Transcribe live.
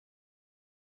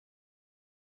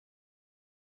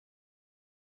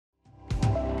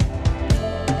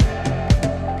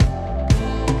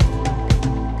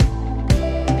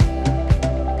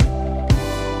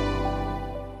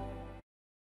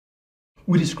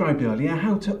We described earlier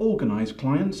how to organize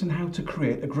clients and how to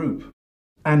create a group.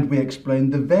 And we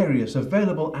explained the various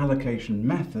available allocation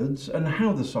methods and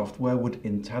how the software would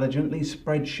intelligently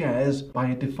spread shares by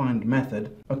a defined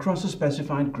method across a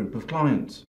specified group of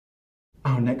clients.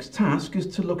 Our next task is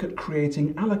to look at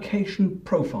creating allocation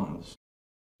profiles.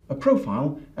 A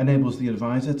profile enables the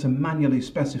advisor to manually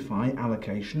specify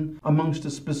allocation amongst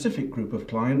a specific group of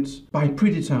clients by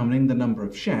predetermining the number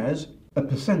of shares, a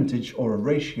percentage or a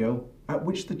ratio at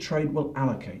which the trade will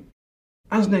allocate.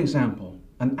 As an example,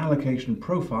 an allocation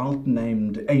profile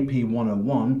named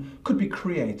AP101 could be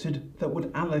created that would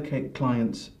allocate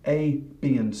clients A,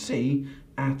 B and C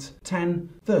at 10,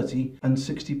 30 and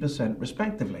 60%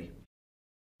 respectively.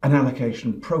 An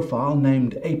allocation profile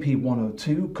named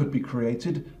AP102 could be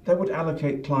created that would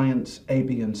allocate clients A,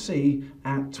 B and C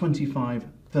at 25,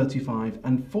 35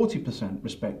 and 40%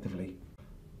 respectively.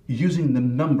 Using the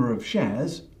number of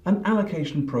shares, an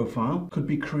allocation profile could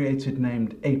be created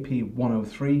named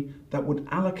AP103 that would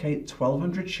allocate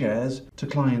 1,200 shares to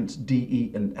clients D,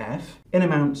 E and F in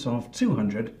amounts of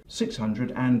 200,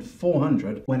 600 and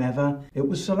 400 whenever it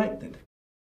was selected.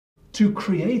 To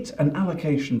create an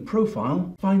allocation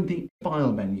profile, find the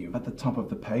File menu at the top of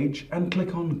the page and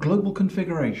click on Global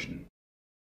Configuration.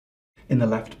 In the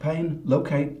left pane,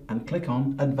 locate and click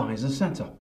on Advisor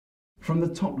Setup. From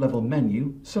the top-level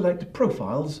menu, select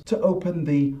Profiles to open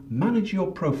the Manage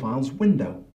Your Profiles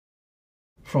window.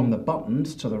 From the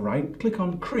buttons to the right, click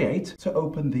on Create to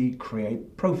open the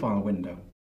Create Profile window.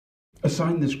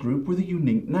 Assign this group with a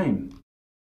unique name.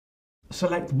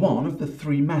 Select one of the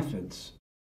three methods.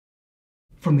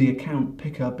 From the account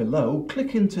picker below,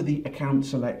 click into the Account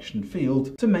Selection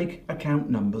field to make account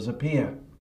numbers appear.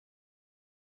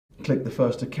 Click the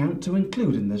first account to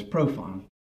include in this profile.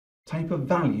 Type a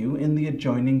value in the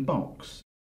adjoining box.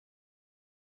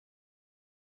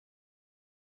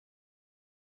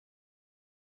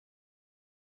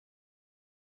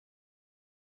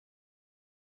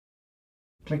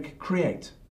 Click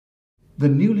Create. The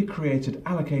newly created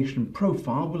allocation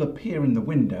profile will appear in the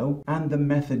window and the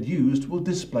method used will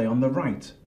display on the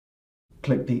right.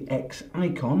 Click the X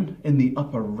icon in the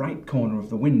upper right corner of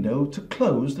the window to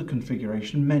close the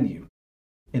configuration menu.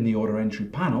 In the Order Entry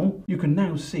panel, you can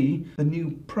now see the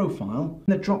new profile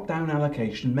in the drop-down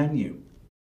allocation menu.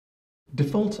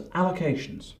 Default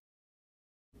allocations.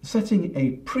 Setting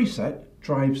a preset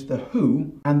drives the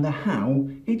who and the how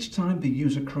each time the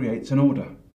user creates an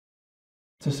order.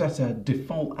 To set a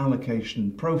default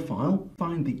allocation profile,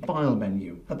 find the File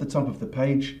menu at the top of the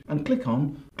page and click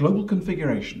on Global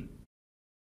Configuration.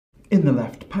 In the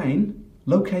left pane,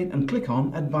 locate and click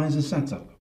on Advisor Setup.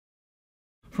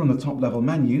 From the top-level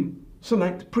menu,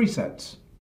 select Presets.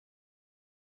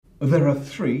 There are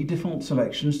three default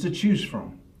selections to choose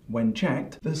from. When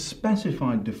checked, the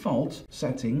Specified Default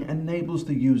setting enables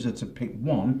the user to pick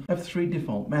one of three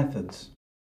default methods: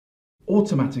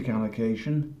 automatic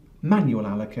allocation, manual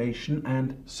allocation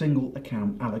and single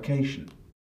account allocation.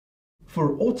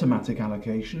 For automatic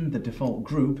allocation, the default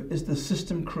group is the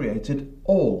system-created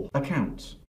all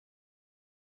accounts.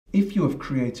 If you have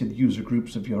created user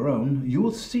groups of your own, you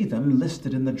will see them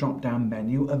listed in the drop-down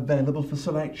menu available for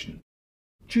selection.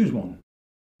 Choose one.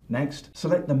 Next,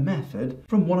 select the method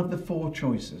from one of the four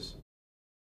choices.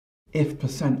 If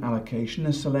 % allocation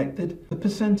is selected, the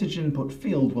percentage input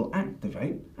field will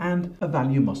activate and a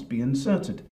value must be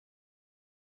inserted.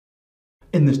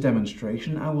 In this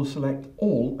demonstration, I will select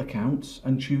all accounts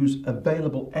and choose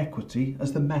Available Equity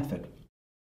as the method.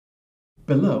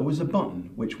 Below is a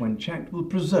button which, when checked, will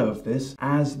preserve this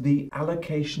as the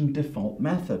allocation default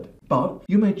method, but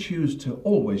you may choose to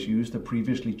always use the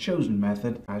previously chosen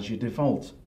method as your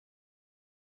default.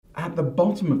 At the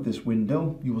bottom of this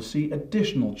window, you will see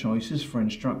additional choices for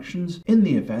instructions in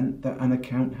the event that an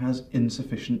account has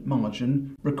insufficient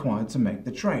margin required to make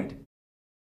the trade.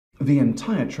 The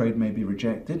entire trade may be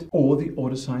rejected or the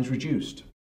order size reduced.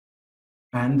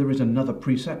 And there is another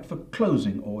preset for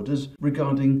closing orders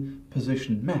regarding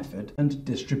position method and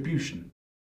distribution.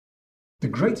 The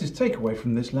greatest takeaway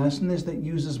from this lesson is that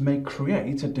users may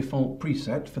create a default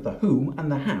preset for the who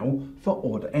and the how for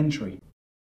order entry.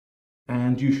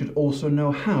 And you should also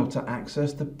know how to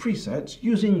access the presets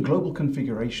using Global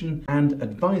Configuration and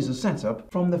Advisor Setup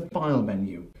from the File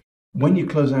menu. When you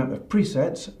close out of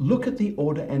presets, look at the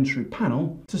Order Entry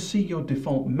panel to see your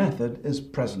default method is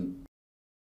present.